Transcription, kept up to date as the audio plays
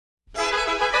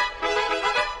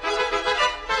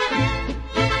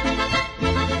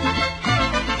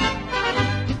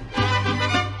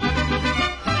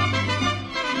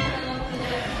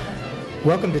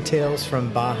Welcome to Tales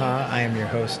from Baja. I am your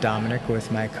host, Dominic, with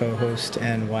my co-host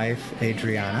and wife,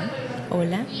 Adriana.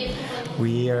 Hola.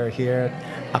 We are here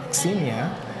at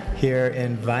Auximia, here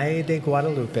in Valle de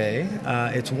Guadalupe.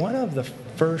 It's one of the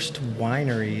first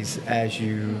wineries as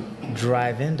you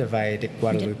drive into Valle de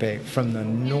Guadalupe from the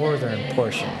northern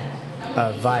portion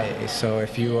of Valle. So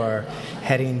if you are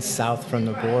heading south from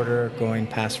the border, going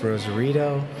past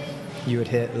Rosarito, you would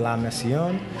hit La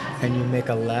Misión, and you make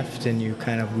a left, and you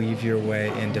kind of weave your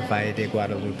way into Valle de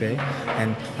Guadalupe.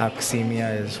 And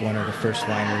Auximia is one of the first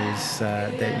wineries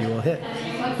that you will hit.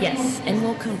 Yes, and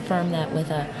we'll confirm that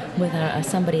with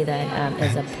somebody that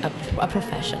is a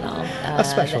professional, a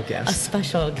special guest, a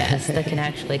special guest that can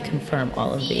actually confirm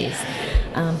all of these.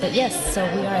 But yes, so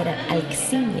we are at an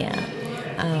Auximia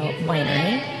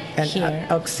winery. And here.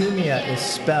 Auximia is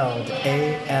spelled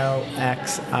Alximia.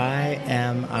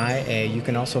 You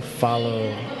can also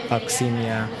follow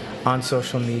Auximia on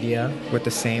social media with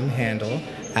the same handle,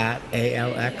 at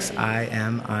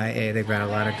Alximia. They've got a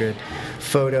lot of good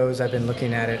photos. I've been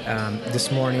looking at it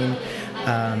this morning.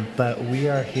 But we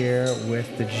are here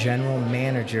with the general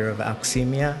manager of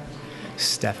Auximia,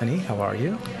 Stephanie. How are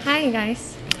you? Hi,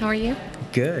 guys. How are you?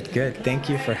 Good. Thank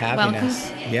you for having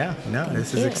us. Yeah,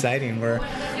 this is exciting. We're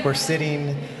sitting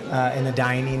in the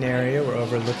dining area. We're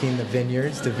overlooking the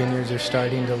vineyards. The vineyards are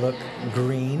starting to look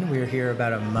green. We were here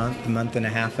about a month and a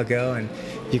half ago, and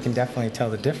you can definitely tell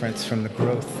the difference from the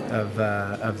growth of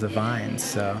the vines.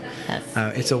 So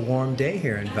it's a warm day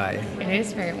here in Valle. It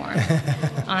is very warm.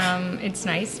 It's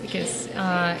nice because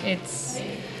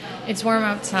it's warm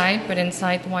outside, but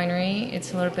inside the winery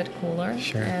it's a little bit cooler.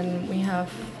 Sure. And we have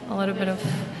a little bit of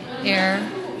air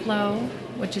flow,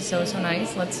 which is so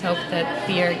nice. Let's hope that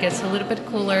the air gets a little bit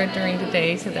cooler during the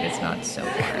day so that it's not so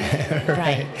warm.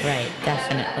 Right.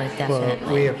 Definitely. Well,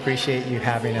 we appreciate you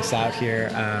having us out here.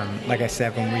 Like I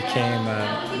said, when we came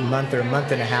a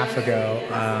month and a half ago,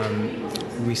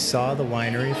 we saw the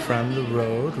winery from the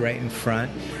road right in front,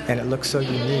 and it looks so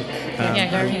unique.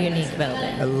 Very unique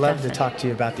building. I'd love to talk to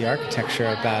you about the architecture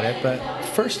about it, but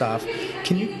first off,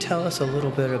 can you tell us a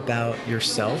little bit about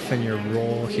yourself and your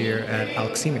role here at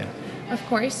Auximia? Of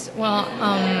course. Well,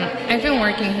 I've been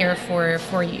working here for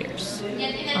 4 years.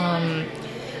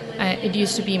 It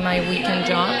used to be my weekend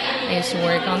job. I used to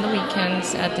work on the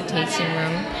weekends at the tasting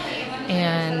room,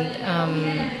 and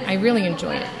I really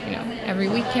enjoy it. Every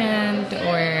weekend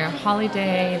or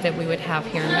holiday that we would have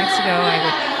here in Mexico, I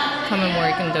would come and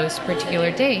work on those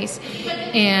particular days.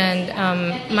 And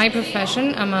my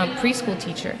profession, I'm a preschool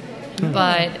teacher,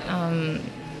 but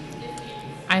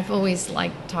I've always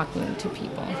liked talking to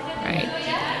people, right?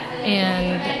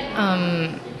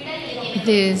 And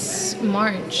this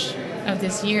March of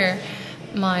this year,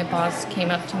 my boss came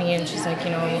up to me and she's like,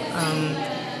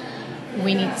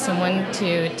 we need someone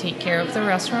to take care of the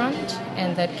restaurant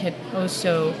and that could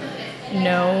also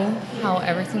know how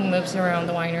everything moves around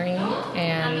the winery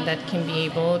and that can be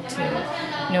able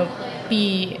to,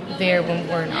 be there when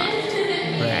we're not,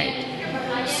 right?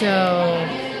 So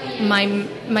my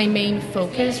main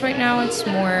focus right now, it's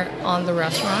more on the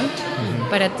restaurant,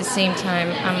 but at the same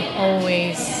time, I'm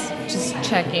always just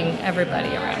checking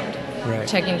everybody around,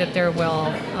 checking that they're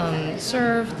well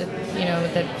served, that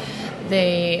that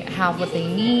they have what they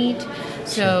need.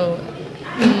 So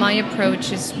my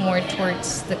approach is more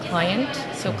towards the client,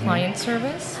 so client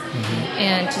service,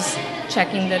 and just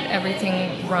checking that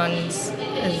everything runs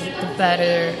as the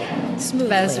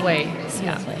best way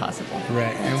possible.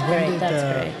 Right. And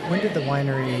when did the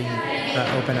winery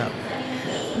open up?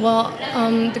 Well,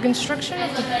 the construction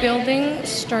of the building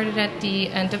started at the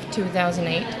end of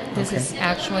 2008. This is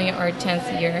actually our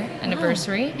 10th year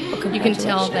anniversary. You can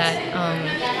tell that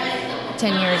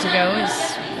 10 years ago is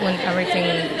when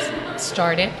everything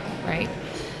started, right?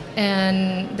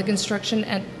 And the construction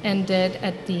ended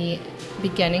at the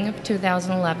beginning of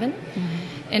 2011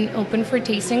 and open for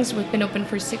tastings. We've been open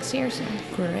for 6 years now.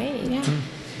 Great. Yeah.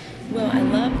 Well, I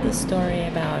love the story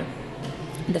about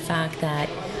the fact that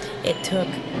it took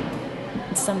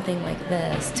something like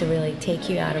this to really take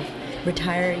you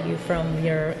retire you from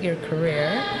your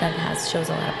career that shows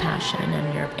a lot of passion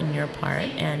in your part,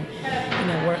 and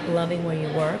loving where you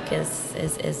work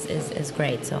is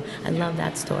great. So I love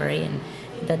that story, and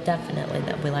that definitely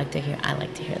that we like to hear. I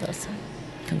like to hear those.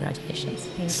 Congratulations.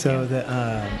 So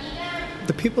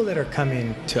the people that are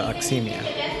coming to Auximia,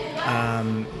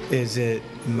 is it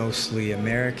mostly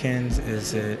Americans?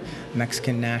 Is it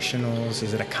Mexican nationals?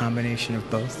 Is it a combination of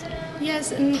both?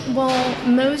 Yes, and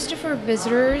most of our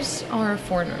visitors are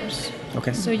foreigners.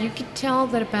 Okay. So you could tell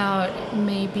that about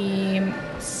maybe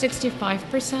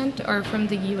 65% are from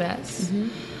the U.S.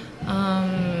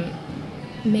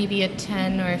 maybe a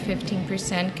 10 or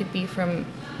 15% could be from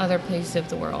other places of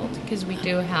the world, because we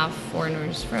do have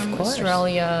foreigners from Of course.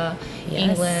 Australia, Yes.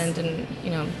 England, and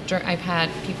I've had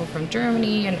people from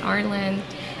Germany and Ireland,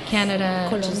 Canada,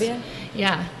 Colombia?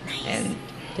 yeah, and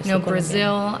Yo soy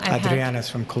Brazil. I've had, Adriana's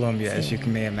from Colombia, as Sí. you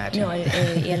can may imagine. No, y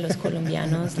a los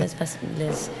colombianos les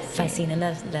fascina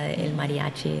el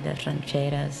mariachi, las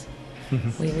rancheras.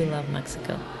 We love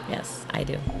Mexico. Yes, I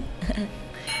do.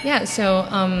 yeah. So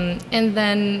and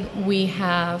then we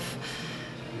have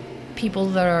people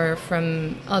that are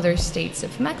from other states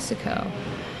of Mexico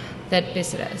that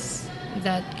visit us.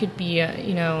 That could be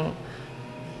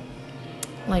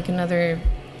like another,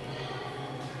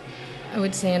 I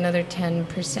would say another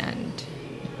 10%.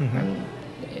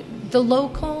 The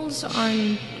locals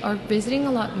are visiting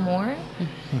a lot more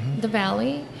the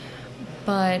valley,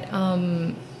 but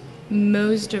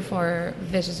most of our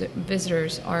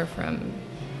visitors are from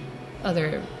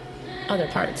other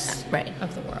parts right?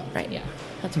 of the world. Right. Yeah.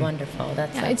 That's wonderful.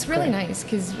 That's It's really great. nice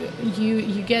because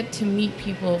you get to meet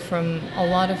people from a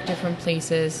lot of different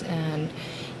places, and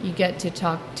you get to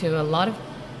talk to a lot of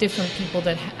different people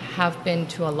that have been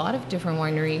to a lot of different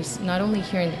wineries, not only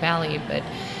here in the valley, but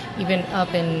even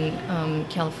up in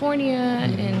California,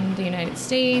 in the United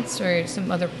States, or some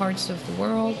other parts of the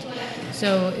world.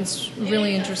 So it's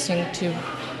really interesting to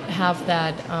have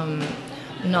that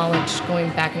knowledge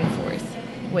going back and forth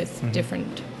with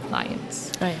different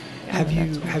clients. Right.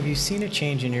 Have you seen a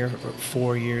change in your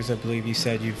 4 years? I believe you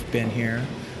said you've been here.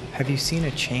 Have you seen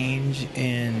a change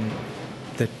in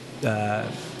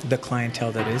the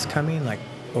clientele that is coming? Like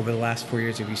over the last 4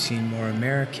 years, have you seen more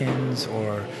Americans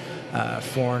or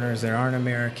foreigners that aren't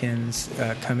Americans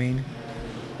coming?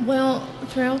 Well,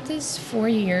 throughout these 4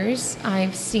 years,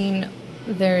 I've seen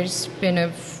there's been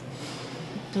a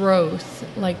growth,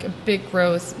 like a big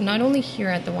growth, not only here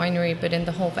at the winery, but in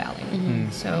the whole valley.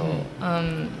 So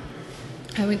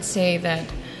I would say that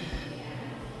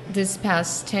this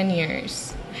past 10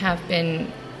 years have been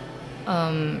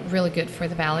really good for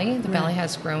the valley. The valley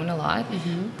has grown a lot,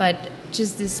 but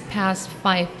just this past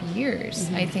 5 years,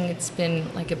 I think it's been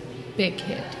like a big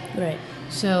hit. Right.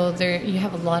 So you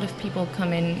have a lot of people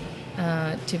come in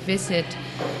to visit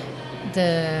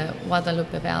the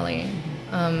Guadalupe Valley.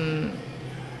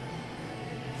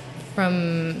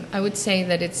 I would say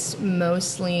that it's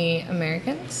mostly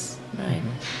Americans. Right.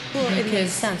 Well, it makes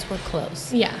Because- sense. We're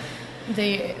close. Yeah,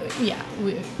 they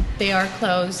are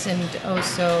close, and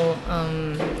also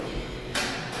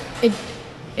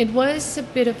it was a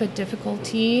bit of a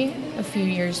difficulty a few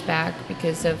years back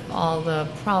because of all the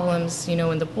problems,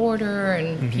 in the border,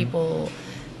 and people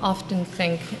often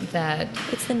think that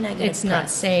It's the negative it's not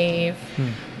press. safe,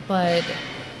 but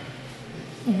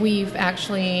we've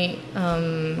actually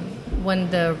when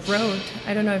the road,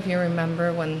 I don't know if you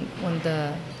remember when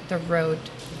the road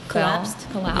Collapsed?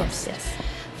 collapsed. Yes.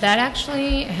 That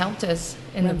actually helped us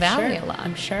in the I'm valley sure. a lot.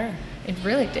 I'm sure. It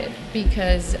really did,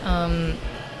 because a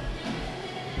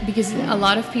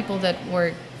lot of people that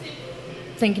were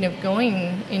thinking of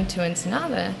going into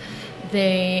Ensenada,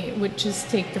 they would just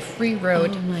take the free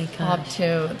road Oh my up gosh.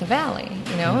 to the valley,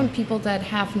 and people that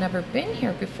have never been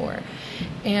here before.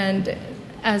 And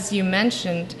as you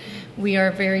mentioned, we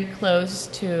are very close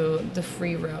to the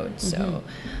free road, so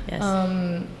Yes.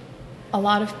 a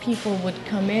lot of people would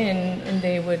come in and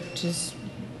they would just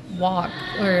walk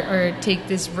or take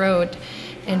this road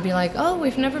and be like, oh,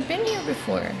 we've never been here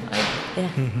before. Yeah.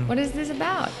 What is this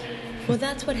about? Well,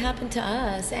 that's what happened to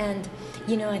us. And,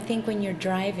 I think when you're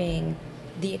driving,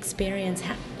 the experience,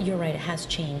 you're right, it has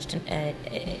changed. And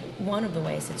one of the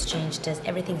ways it's changed is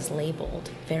everything's labeled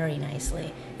very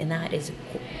nicely. And that is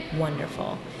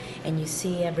wonderful. And you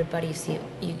see everybody,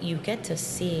 you get to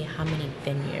see how many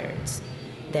vineyards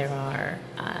there are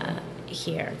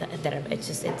here that are,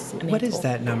 it's, I mean, What it's is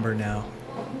that number now?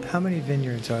 How many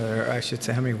vineyards are there? Or I should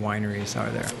say, how many wineries are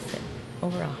there?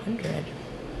 over 100.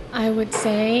 I would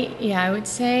say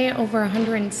over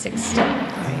 160,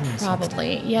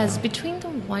 probably. Yes, between the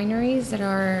wineries that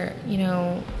are,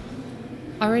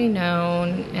 already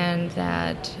known and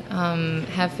that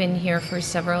have been here for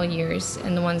several years,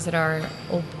 and the ones that are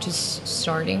just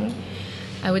starting,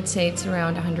 I would say it's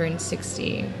around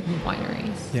 160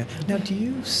 wineries. Yeah. Now, do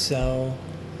you sell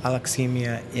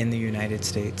Aleximia in the United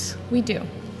States? We do.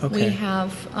 Okay. We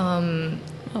have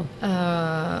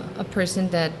a person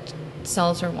that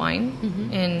sells her wine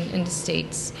in the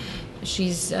States.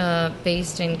 She's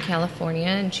based in California,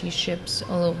 and she ships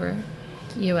all over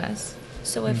U.S.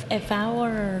 So if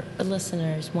our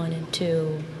listeners wanted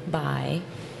to buy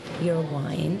your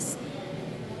wines,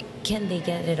 can they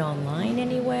get it online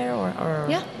anywhere or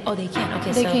Yeah. Oh, they can.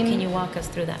 Okay, They so can- can you walk us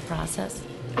through that process?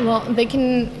 Well, they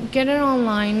can get it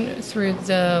online through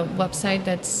the website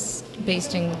that's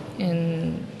based in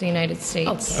the United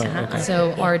States. Okay. Oh, okay.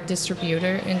 So our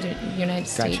distributor in the United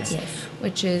Gotcha. States, Yes.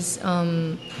 which is,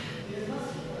 do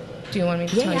you want me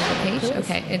to tell you the page? please.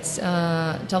 Okay, it's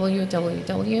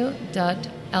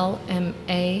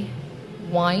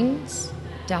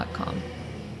www.lmawines.com.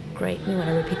 Great. We want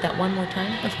to repeat that one more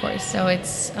time. Of course. So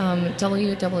it's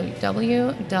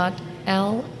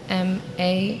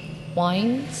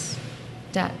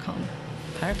www.lmawines.com.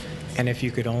 Perfect. And if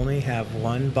you could only have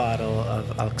one bottle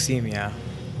of Alxemia,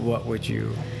 what would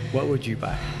you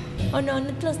buy? Oh no,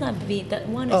 let's not be that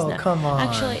one. Is Oh, not, come on.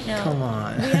 Actually, no. Come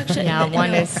on. We actually, Yeah, no,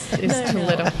 one no. is too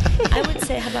little. I would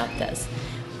say, how about this?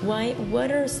 Why?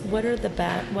 What are the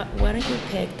bad? Why don't you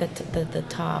pick the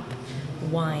top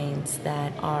wines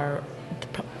that are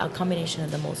a combination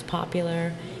of the most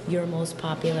popular, your most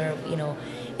popular? You know,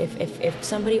 if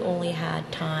somebody only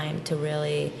had time to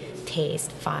really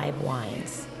taste 5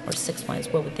 wines or 6 wines,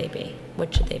 what would they be?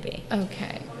 What should they be?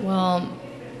 Okay. Well,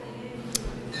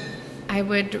 I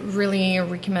would really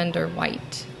recommend our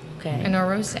white Okay. and our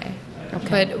rosé. Okay.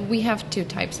 But we have 2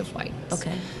 types of whites.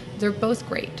 Okay. They're both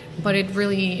great, but it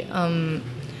really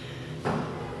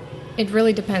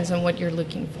depends on what you're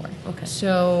looking for. Okay.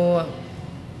 So,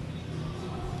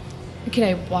 can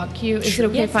I walk you? Is it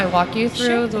okay Yes. if I walk you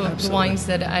through Sure. the wines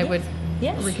that I would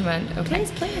Yes. recommend? Okay.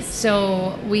 Please.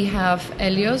 So we have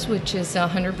Helios, which is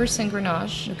 100%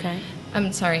 Grenache. Okay.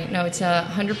 I'm sorry, no, it's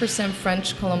 100%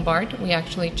 French Colombard. We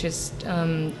actually just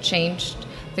changed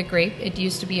the grape. It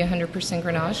used to be 100%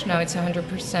 Grenache. Now it's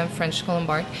 100% French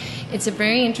Colombard. It's a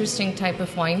very interesting type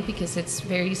of wine because it's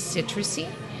very citrusy,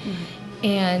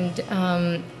 and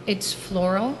it's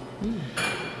floral,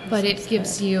 but it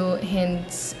gives you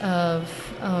hints of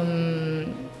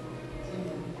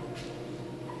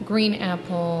green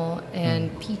apple and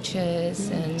peaches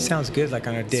and Sounds good, like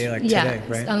on a day like yeah, today,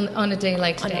 right? on a day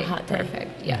like On a today. hot day.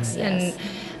 Perfect. Yes. Yes.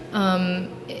 And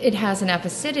it has enough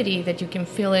acidity that you can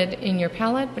feel it in your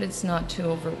palate, but it's not too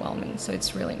overwhelming. So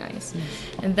it's really nice.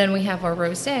 And then we have our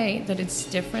rosé that it's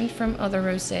different from other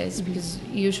rosés because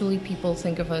usually people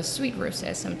think of a sweet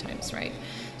rosé sometimes, right?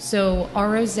 So our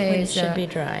rosé It is should be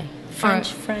dry.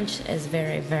 French is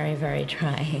very, very, very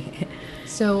dry.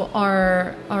 So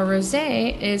our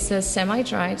rosé is a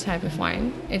semi-dry type of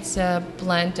wine. It's a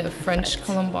blend of French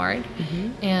Colombard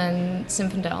and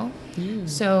Zinfandel.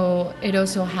 So it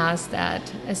also has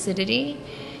that acidity,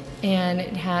 and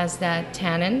it has that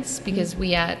tannins because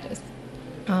we add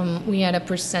a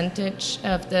percentage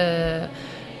of the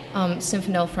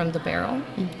Zinfandel from the barrel.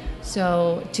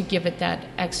 So to give it that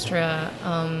extra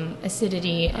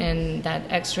acidity and that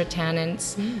extra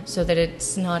tannins, so that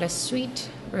it's not a sweet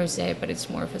rosé, but it's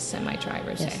more of a semi-dry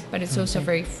rosé. Yes. But it's also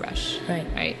very fresh, Right.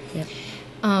 Right. Yep.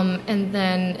 And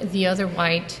then the other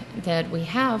white that we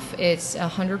have is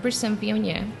 100%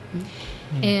 Viognier,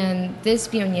 and this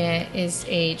Viognier is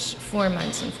aged 4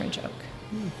 months in French oak.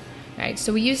 Right.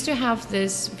 So we used to have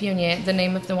this Viognier. The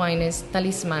name of the wine is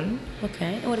Talisman.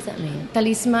 Okay. And what does that mean?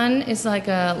 Talisman is like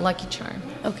a lucky charm.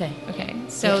 Okay. Okay,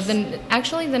 so Yes.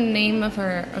 actually the name of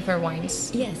our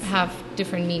wines Yes. have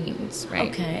different meanings, right?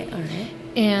 Okay. All right.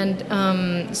 And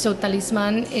so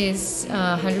Talisman is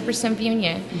 100%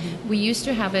 Viognier. We used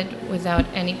to have it without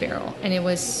any barrel, and it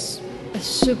was a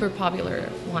super popular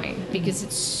wine because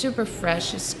it's super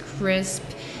fresh, it's crisp,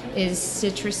 is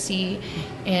citrusy,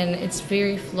 and it's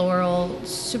very floral,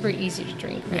 super easy to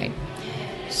drink, right?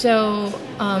 So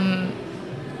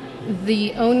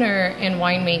the owner and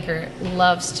winemaker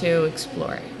loves to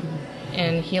explore,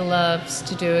 and he loves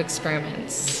to do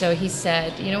experiments. So he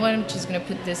said, you know what, I'm just going to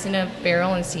put this in a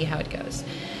barrel and see how it goes.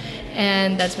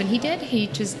 And that's what he did. He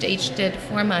just aged it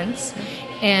 4 months,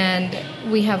 and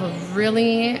we have a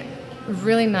really,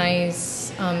 really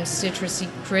nice citrusy,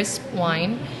 crisp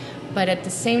wine, but at the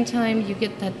same time you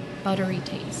get that buttery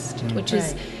taste, which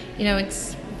is, Right. you know,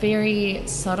 it's very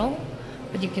subtle,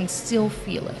 but you can still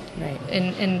feel it. Right.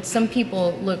 And some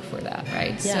people look for that,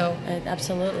 right? Yeah. So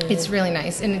Absolutely. it's really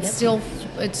nice, and it's Yep. still,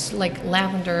 it's like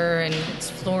lavender and it's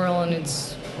floral and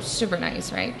it's super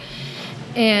nice, right?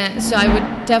 And so I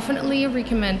would definitely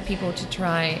recommend people to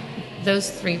try those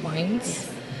 3 wines,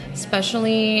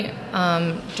 especially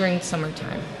during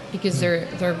summertime, because they're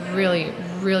really,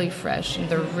 really fresh, and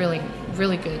they're really,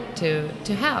 really good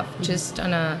to have just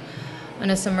on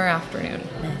a summer afternoon,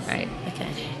 Nice. right? Okay.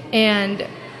 And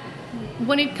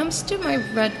when it comes to my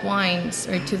red wines,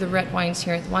 or to the red wines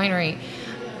here at the winery,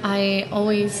 I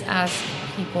always ask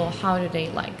people how do they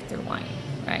like their wine,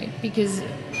 right? Because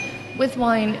with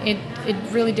wine, it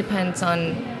really depends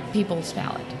on people's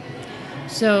palate.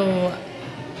 So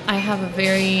I have a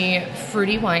very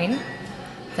fruity wine.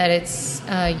 That it's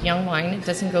young wine. It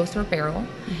doesn't go through a barrel,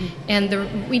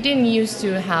 and we didn't used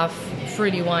to have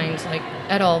fruity wines like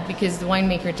at all because the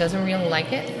winemaker doesn't really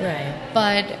like it. Right.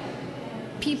 But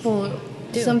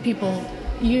some people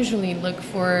usually look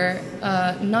for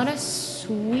not a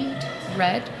sweet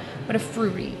red, but a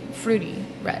fruity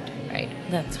red, right?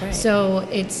 That's right. So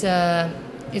it's a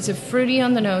fruity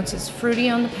on the notes. It's fruity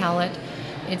on the palate.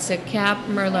 It's a Cab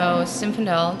Merlot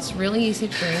Zinfandel. It's really easy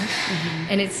to drink,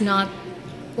 and it's not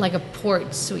like a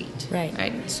port sweet, right?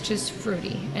 It's just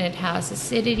fruity, and it has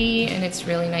acidity, and it's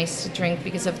really nice to drink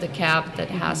because of the cab that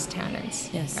has tannins.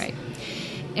 Yes. Right.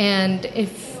 And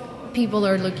if people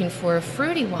are looking for a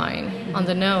fruity wine on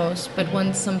the nose, but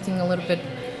want something a little bit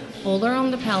bolder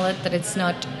on the palate, that it's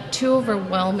not too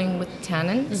overwhelming with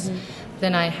tannins,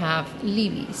 then I have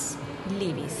Libis.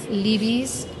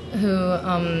 Libis, who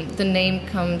the name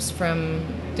comes from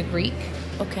the Greek.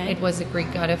 Okay. It was a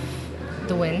Greek god of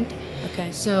the wind.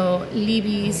 Okay. So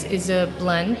Libis is a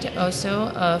blend also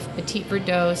of Petit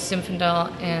Verdot,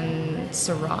 Zinfandel, and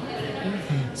Syrah.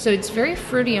 So it's very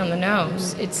fruity on the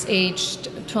nose. It's aged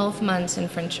 12 months in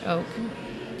French oak.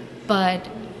 But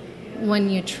when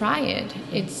you try it,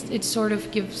 it sort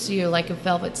of gives you like a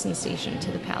velvet sensation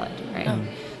to the palate, right? Oh.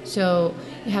 So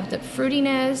you have that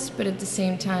fruitiness, but at the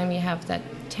same time you have that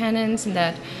tannins and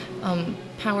that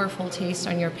powerful taste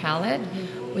on your palate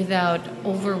without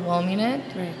overwhelming it,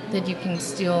 right. That you can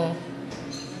still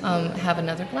have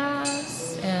another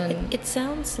glass. And it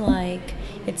sounds like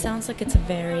it's a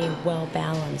very well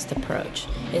balanced approach,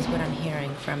 is what I'm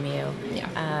hearing from you.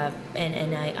 Yeah.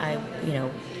 And I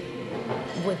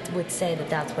would say that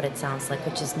that's what it sounds like,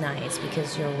 which is nice,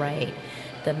 because you're right.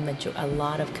 A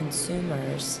lot of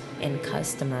consumers and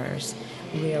customers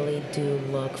really do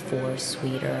look for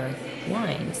sweeter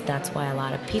wines. That's why a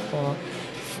lot of people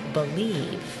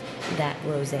believe that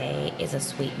rosé is a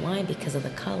sweet wine because of the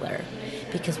color.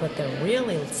 Because what they're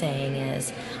really saying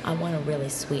is, I want a really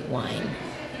sweet wine.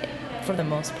 For the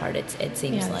most part, it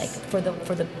seems yes. like for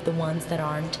the ones that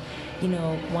aren't,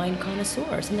 wine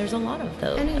connoisseurs, and there's a lot of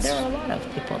those. And there are a lot of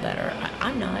people that are.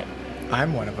 I'm not.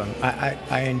 I'm one of them.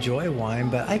 I enjoy wine,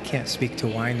 but I can't speak to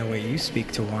wine the way you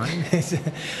speak to wine.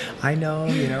 I know,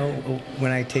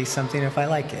 when I taste something, if I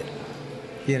like it,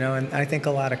 and I think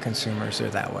a lot of consumers are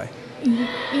that way.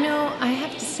 I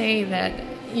have to say that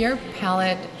your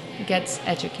palate gets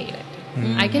educated.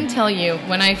 I can tell you,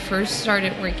 when I first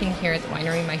started working here at the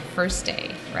winery, my first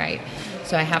day, right?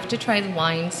 So I have to try the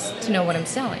wines to know what I'm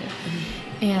selling.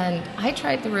 And I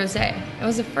tried the rosé. It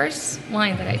was the first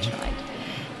wine that I tried.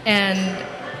 And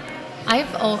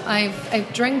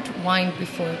I've drank wine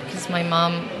before because my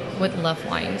mom would love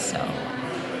wine, so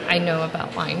I know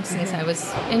about wine since I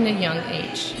was in a young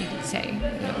age, you could say,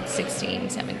 16,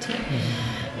 17.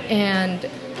 And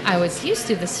I was used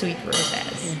to the sweet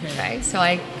rosés, right? So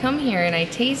I come here and I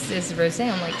taste this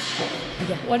rosé. I'm like,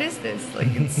 what is this?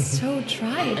 Like, it's so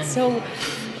dry. It's so,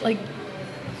 like,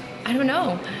 I don't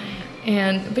know.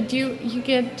 But you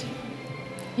get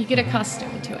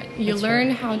accustomed to it. You learn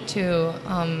how to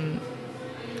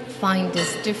find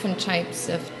these different types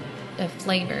of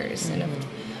flavors and of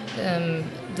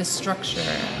the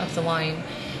structure of the wine.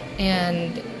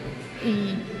 And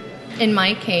in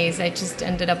my case, I just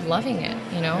ended up loving it.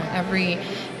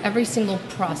 Every single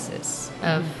process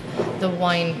of the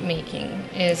wine making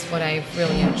is what I've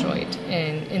really enjoyed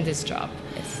in this job.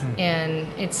 Yes. And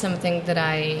it's something that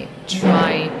I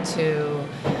try to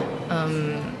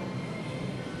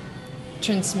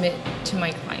transmit to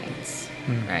my clients,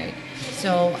 right?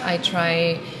 So I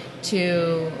try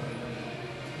to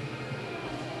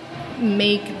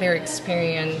make their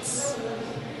experience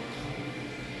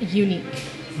unique.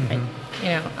 Right?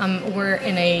 We're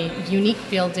in a unique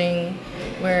building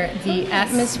where the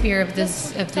atmosphere of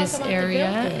this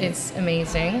area is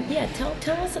amazing. Yeah, tell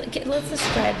us. Let's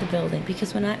describe the building,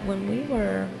 because when we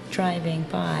were driving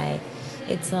by,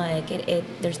 it's like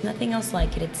there's nothing else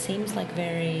like it. It seems like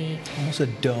very almost a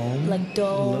dome, look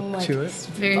like to it.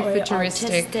 Very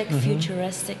futuristic. Artistic,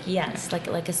 futuristic. Yes,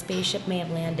 like a spaceship may have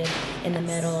landed in the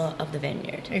middle of the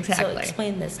vineyard. Exactly. So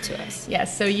explain this to us.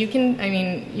 Yes. So you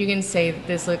can say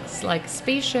this looks like a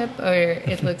spaceship, or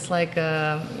it looks like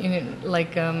a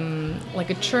like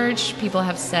a church. People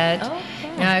have said. Oh,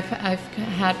 yeah. I've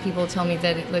had people tell me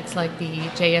that it looks like the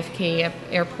JFK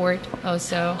airport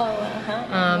also.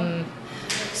 Oh,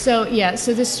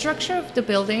 So the structure of the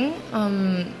building,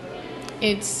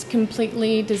 it's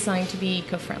completely designed to be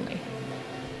eco-friendly.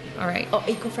 All right. Oh,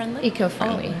 eco-friendly?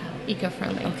 Eco-friendly. Oh.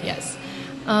 Eco-friendly, Okay. yes.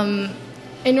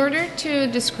 In order to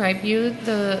describe you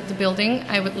the building,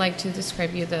 I would like to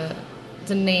describe you the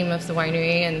the name of the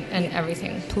winery and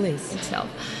everything. Please. Itself.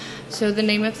 So the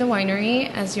name of the winery,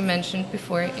 as you mentioned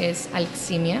before, is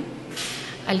Alximia.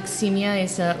 Alximia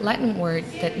is a Latin word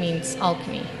that means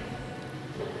alchemy.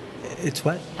 It's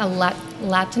what? A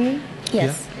Latin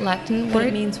Yes. Latin But word.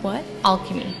 it means what?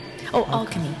 Alchemy. Oh,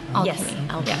 alchemy. Alchemy. Yes.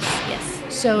 Alchemy. Yes. Yes.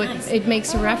 So Nice. it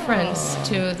makes a reference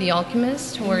to the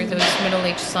alchemist, who are those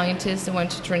middle-aged scientists that want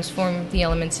to transform the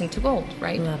elements into gold,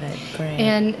 right? Love it. Great.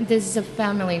 And this is a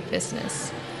family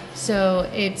business, so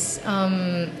it's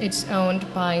owned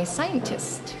by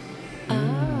scientists.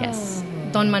 Oh. Yes,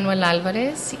 Don Manuel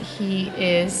Alvarez. He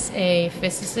is a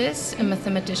physicist, a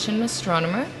mathematician,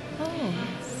 astronomer, Oh.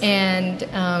 and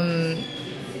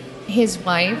his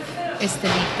wife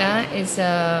Estelita is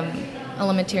a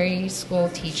elementary school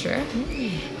teacher,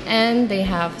 and they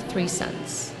have 3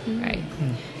 sons, right?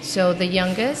 So the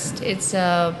youngest, it's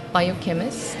a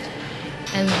biochemist,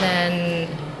 and then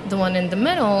the one in the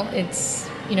middle, it's,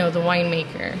 the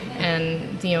winemaker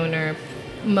and the owner,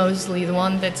 mostly the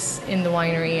one that's in the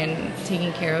winery and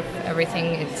taking care of everything.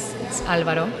 It's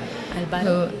Alvaro.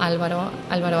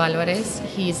 Alvaro Alvarez.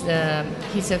 He's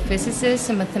a physicist,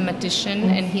 a mathematician,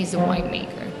 and he's a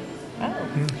winemaker. Oh.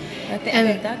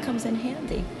 And- That comes in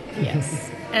handy. Yes.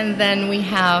 And then we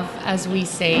have, as we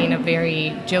say in a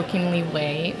very jokingly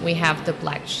way, we have the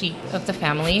black sheep of the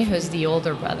family, who's the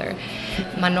older brother,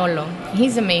 Manolo.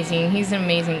 He's amazing. He's an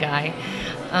amazing guy.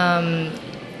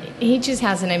 He just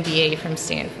has an MBA from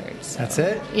Stanford. So. That's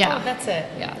it? Yeah. Oh, that's it.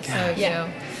 Yeah. So, Yeah.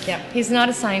 Yeah. he's not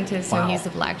a scientist, Wow. and he's the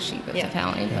black sheep of Yeah. the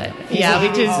family. But He yeah, we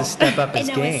needs just to step up his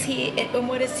And now game. and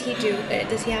what does he do?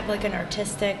 Does he have like an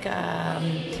artistic?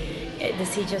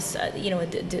 Does he just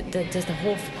does the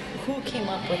whole? Who came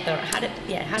up with the? How did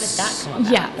that come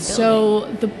about? Yeah, the so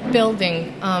the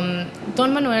building,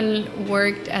 Don Manuel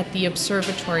worked at the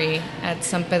observatory at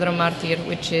San Pedro Martir,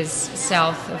 which is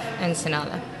south of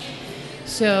Ensenada.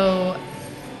 So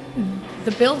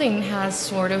the building has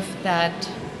sort of that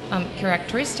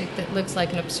characteristic that looks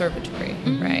like an observatory,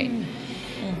 right?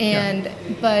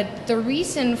 But the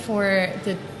reason for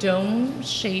the dome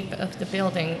shape of the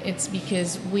building, it's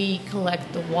because we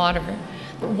collect the water.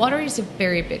 Water is a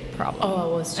very big problem. Oh,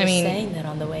 I was just saying that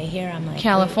on the way here. I'm like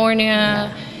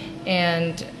California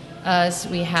and us,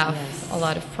 we have Yes. a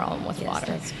lot of problem with Yes, water.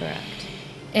 that's correct.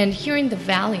 And here in the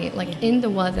valley, like in the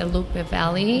Guadalupe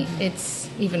Valley, it's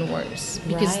even worse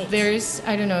because Right. there's,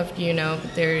 I don't know if you know,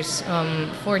 but there's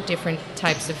 4 different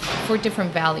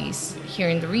valleys here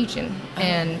in the region.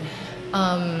 And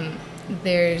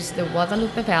there's the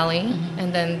Guadalupe Valley,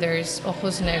 and then there's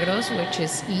Ojos Negros, which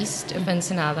is east of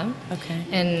Ensenada. Okay.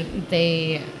 And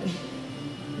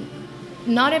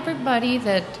not everybody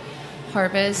that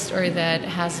harvests or that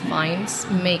has vines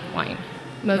make wine.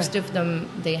 Most of them,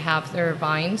 they have their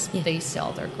vines, they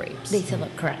sell their grapes. They still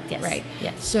look correct. Yes. Right.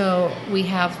 Yes. So we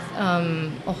have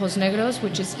Ojos Negros,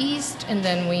 which is east, and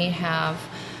then we have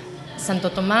Santo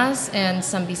Tomas and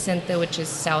San Vicente, which is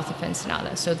south of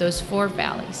Ensenada. So those 4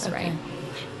 valleys, right?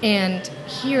 And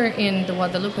here in the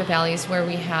Guadalupe Valley is where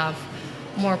we have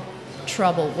more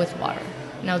trouble with water.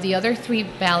 Now, the other 3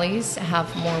 valleys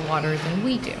have more water than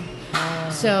we do.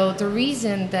 So the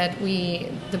reason that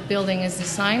the building is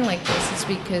designed like this is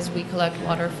because we collect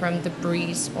water from the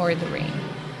breeze or the rain.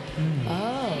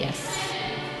 Oh. Yes.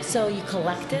 So you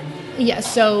collect it? Yeah,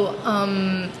 so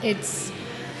it's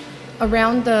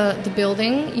around the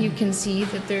building, you can see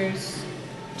that there's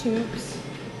tubes.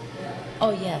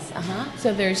 Oh yes.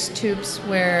 So there's tubes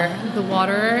where the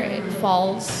water, it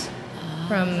falls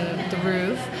from the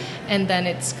roof, and then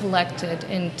it's collected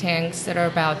in tanks that are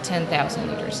about 10,000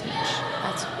 liters each.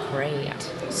 That's great.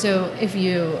 So if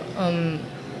you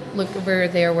look over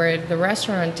there where the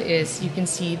restaurant is, you can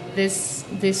see this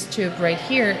tube right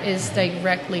here is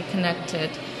directly connected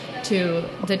to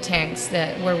the tanks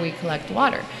where we collect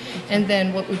water. And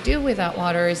then what we do with that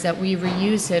water is that we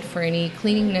reuse it for any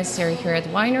cleaning necessary here at the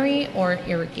winery or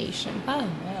irrigation. Oh,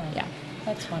 wow. Yeah.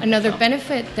 That's wonderful. Another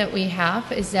benefit that we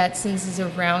have is that since it's a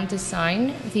round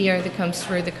design, the air that comes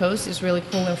through the coast is really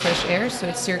cool and fresh air, so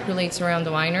it circulates around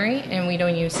the winery, and we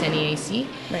don't use any AC.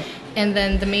 Right. And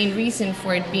then the main reason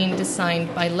for it being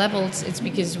designed by levels is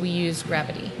because we use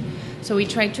gravity. So we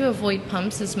try to avoid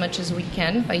pumps as much as we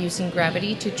can by using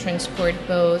gravity to transport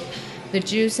both the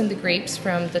juice and the grapes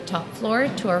from the top floor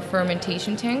to our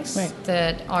fermentation tanks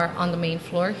that are on the main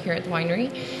floor here at the winery.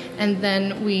 And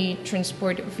then we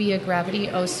transport via gravity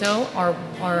also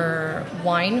our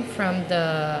wine from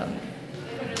the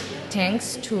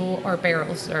tanks to our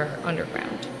barrels that are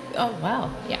underground. Oh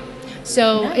wow. Yeah.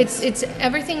 So Nice. it's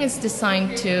everything is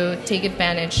designed to take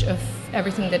advantage of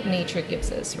everything that nature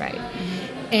gives us, right?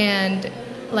 And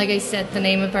like I said, the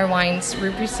name of our wines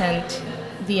represent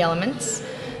the elements.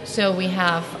 So we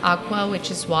have Aqua, which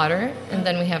is water, and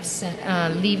then we have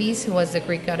Levis, who was the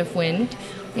Greek god of wind.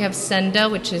 We have Senda,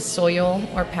 which is soil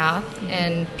or path,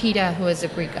 and Pita, who is the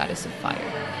Greek goddess of fire.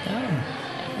 Oh,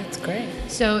 that's great.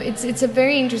 So it's a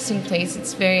very interesting place.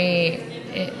 It's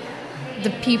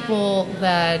the people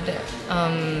that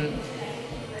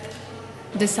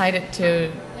decided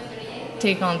to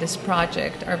take on this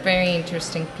project are very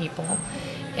interesting people.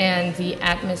 And the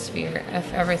atmosphere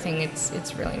of everything,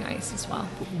 it's really nice as well.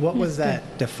 What was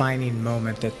that defining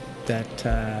moment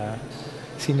that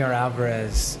Senor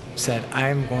Alvarez said,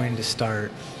 I'm going to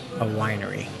start a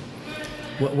winery?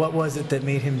 What was it that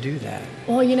made him do that?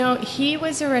 Well, he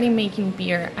was already making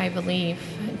beer, I believe,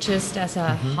 just as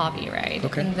a hobby, right?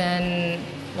 Okay. And then,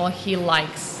 he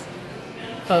likes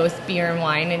both beer and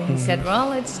wine, and he said, well,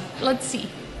 let's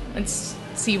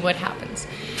see what happens.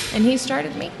 And he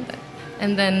started making them.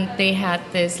 And then they had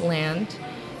this land,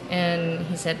 and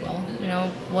he said, well,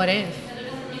 what if?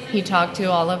 He talked to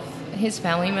all of his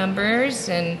family members,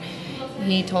 and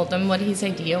he told them what his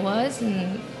idea was,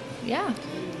 and yeah.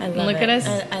 I love Look it. at us.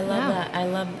 I love that.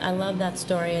 I love that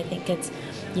story. I think it's,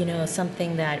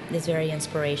 something that is very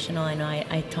inspirational. I know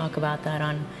I talk about that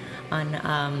on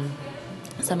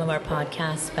some of our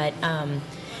podcasts, but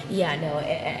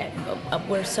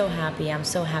we're so happy. I'm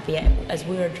so happy. As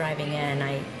we were driving in,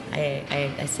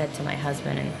 I said to my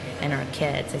husband and our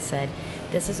kids, I said,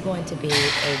 this is going to be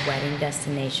a wedding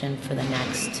destination for the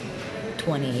next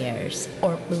 20 years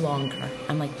or longer.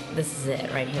 I'm like, this is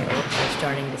it right here. We're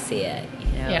starting to see it,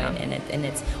 Yeah. and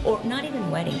it's, or not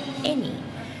even wedding, any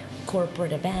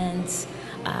corporate events,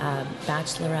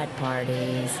 bachelorette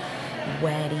parties,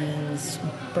 weddings,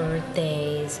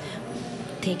 birthdays,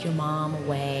 take your mom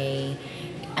away.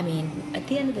 I mean, at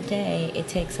the end of the day, it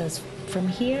takes us from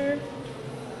here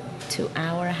to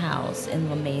our house in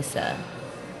La Mesa.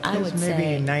 I would maybe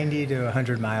say 90 to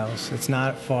 100 miles. It's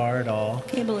not far at all.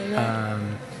 Can you believe that?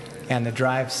 And the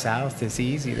drive south is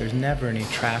easy. There's never any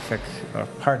traffic, or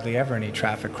hardly ever any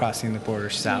traffic crossing the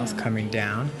border south coming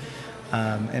down.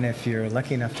 And if you're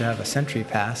lucky enough to have a Century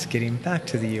Pass, getting back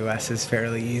to the U.S. is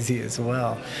fairly easy as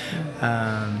well.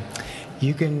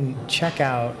 You can check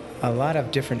out a lot of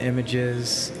different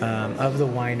images of the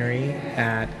winery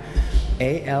at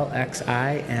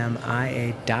alximia.com,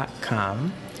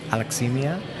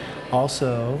 Aleximia.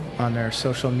 Also on their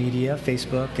social media,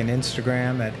 Facebook and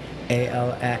Instagram at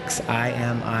alximia.com.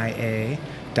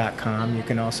 You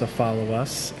can also follow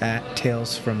us at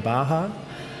Tales from Baja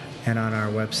and on our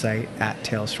website at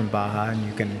Tales from Baja, and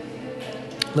you can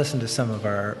listen to some of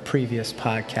our previous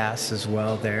podcasts as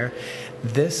well there.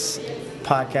 This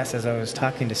podcast, as I was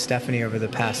talking to Stephanie over the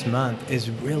past month,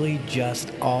 is really just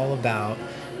all about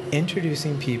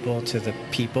introducing people to the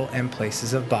people and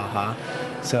places of Baja.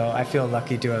 So I feel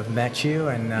lucky to have met you,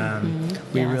 and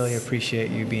we really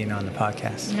appreciate you being on the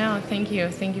podcast. No, thank you.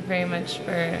 Thank you very much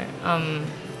for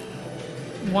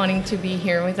wanting to be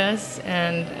here with us.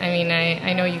 And I mean,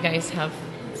 I know you guys have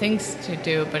things to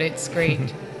do, but it's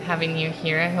great having you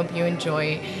here. I hope you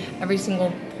enjoy every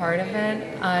single part of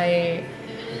it.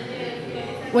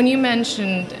 When you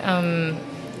mentioned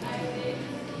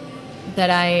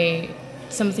that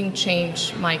something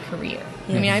changed my career.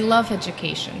 Yes. I mean, I love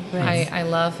education. Right. I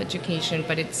love education,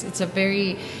 but it's a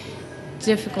very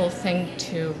difficult thing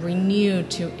to renew,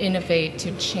 to innovate,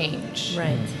 to change.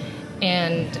 Right.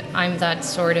 And I'm that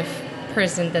sort of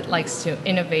person that likes to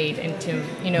innovate and to,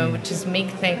 just make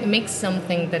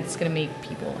something that's going to make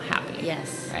people happy.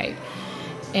 Yes. Right.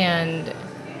 And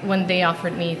when they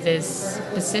offered me this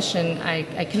position,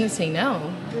 I couldn't say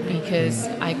no, because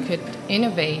I could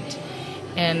innovate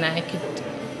and I could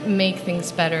make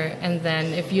things better. And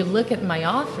then if you look at my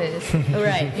office,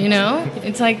 right,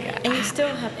 it's like, and you still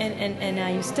have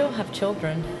and you still have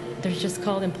children. They're just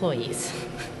called employees.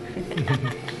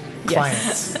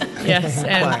 Clients. Yes,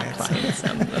 and clients,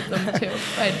 some of them too.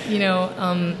 But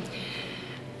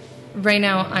right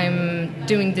now I'm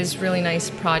doing this really nice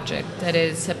project that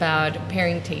is about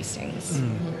pairing tastings,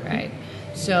 right?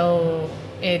 So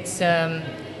it's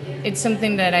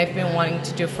something that I've been wanting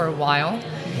to do for a while.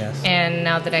 Yes. And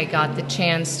now that I got the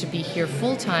chance to be here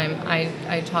full time,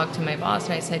 I talked to my boss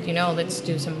and I said, let's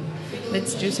do some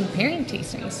pairing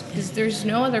tastings, because there's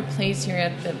no other place here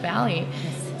at the Valley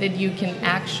that you can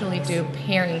actually do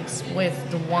pairings with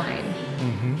the wine,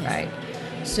 right?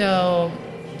 So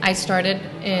I started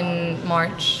in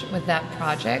March with that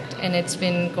project, and it's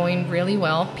been going really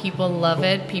well. People love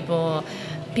it. People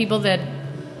that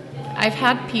I've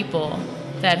had people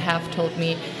that have told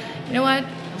me, you know what?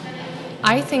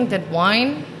 I think that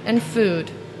wine and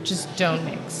food just don't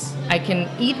mix. I can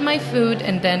eat my food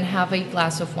and then have a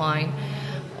glass of wine,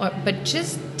 but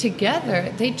just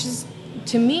together,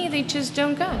 to me, they just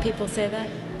don't go. People say that?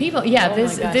 People, yeah. Oh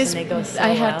this, my gosh, this. and they go so I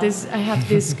had well. this.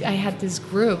 I had this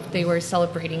group. They were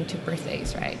celebrating 2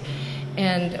 birthdays, right?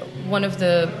 And one of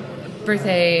the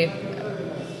birthday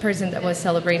person that was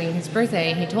celebrating his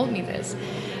birthday, he told me this.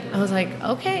 I was like,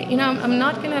 okay, I'm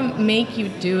not gonna make you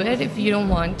do it if you don't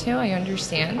want to. I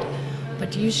understand,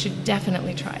 but you should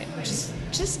definitely try it.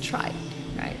 Just try it,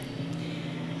 right?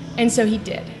 And so he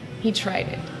did. He tried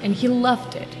it, and he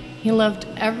loved it. He loved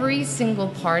every single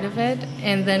part of it.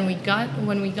 And then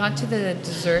when we got to the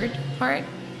dessert part,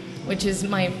 which is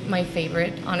my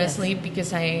favorite, honestly, Yes.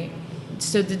 because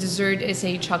so the dessert is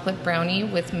a chocolate brownie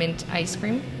with mint ice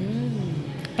cream.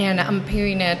 And I'm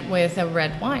pairing it with a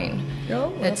red wine. Oh,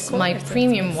 of That's course. my That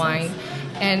premium makes wine. sense.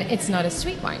 And it's not a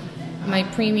sweet wine. My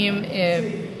premium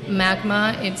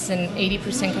Magma, it's an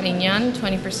 80% Carignan,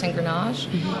 20% Grenache.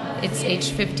 It's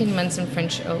aged 15 months in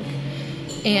French oak.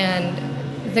 And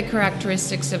the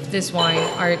characteristics of this wine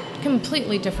are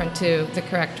completely different to the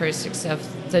characteristics of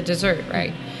the dessert,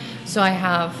 right? So I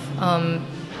have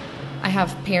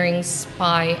pairings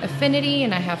by affinity,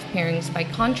 and I have pairings by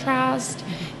contrast,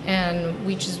 and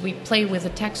we play with the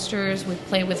textures, we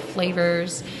play with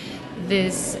flavors.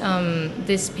 This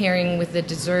pairing with the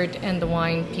dessert and the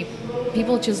wine,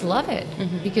 people just love it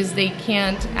because they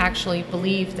can't actually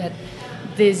believe that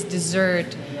this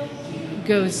dessert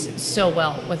goes so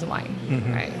well with wine,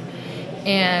 right?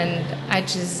 And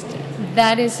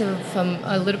that is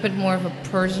a little bit more of a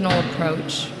personal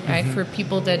approach, right? For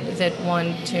people that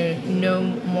want to know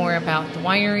more about the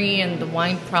winery and the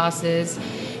wine process.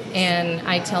 And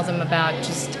I tell them about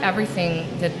just everything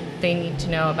that they need to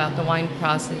know about the wine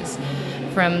process,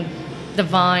 from the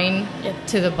vine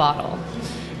to the bottle.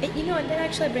 And, that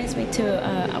actually brings me to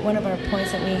one of our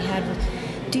points that we had.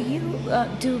 Do you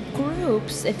do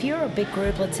groups? If you're a big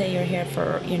group, let's say you're here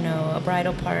for a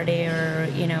bridal party, or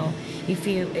if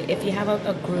you have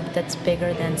a group that's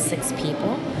bigger than 6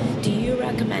 people, do you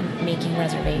recommend making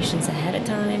reservations ahead of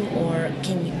time, or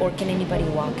can anybody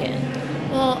walk in?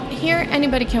 Well, here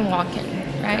anybody can walk in,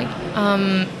 right?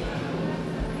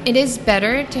 It is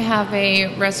better to have a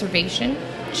reservation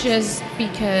just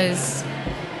because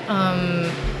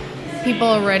people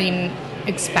already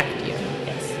expect you.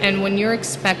 And when you're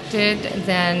expected,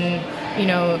 then,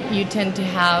 you tend to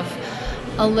have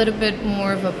a little bit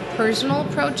more of a personal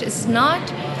approach. It's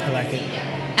not I like it.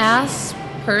 as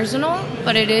personal,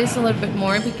 but it is a little bit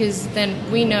more because then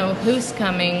we know who's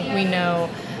coming, we know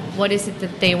what is it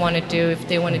that they want to do, if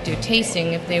they want to do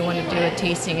tasting, if they want to do a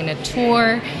tasting and a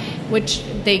tour, which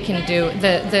they can do.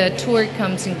 The tour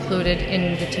comes included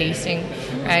in the tasting,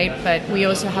 right? But we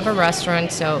also have a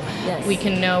restaurant, so Yes. we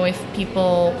can know if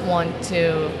people want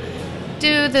to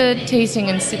do the tasting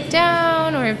and sit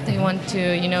down, or if they want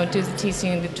to, do the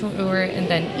tasting and the tour and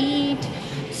then eat.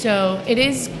 So it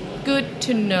is good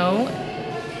to know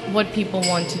what people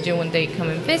want to do when they come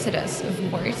and visit us, of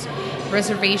course.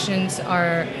 Reservations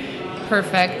are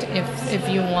perfect if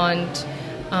you want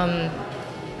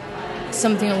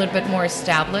something a little bit more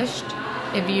established.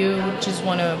 If you just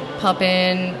want to pop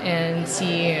in and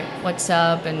see what's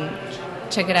up and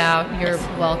check it out, you're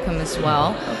welcome as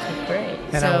well. Okay, great.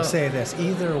 And I will So- say this,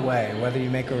 either way, whether you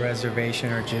make a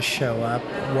reservation or just show up,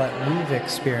 what we've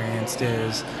experienced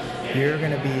is you're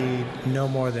going to be no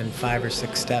more than 5 or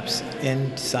 6 steps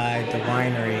inside the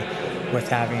winery with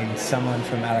having someone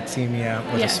from Aleximia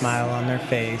with Yes. a smile on their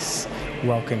face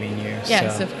welcoming you.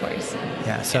 Yes, So, of course.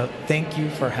 yeah, so thank you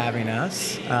for having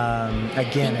us.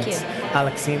 Again, Thank it's you.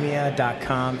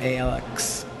 aleximia.com,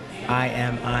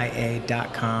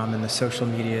 ALXIMIA.com, and the social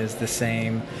media is the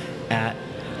same at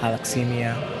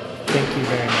Aleximia. Thank you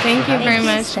very much. Thank for you having very us.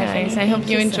 much, Stephanie. guys. I hope Thank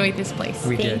you you so enjoyed much. this place.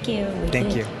 We Thank did. you. We Thank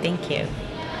did. you. Thank you.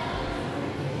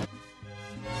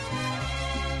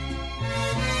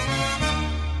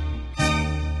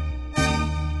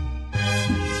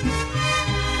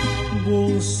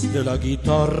 Voz de la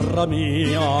guitarra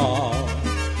mía,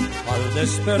 al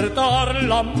despertar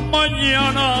la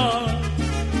mañana,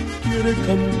 quiere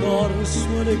cantar su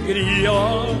alegría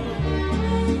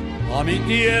a mi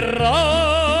tierra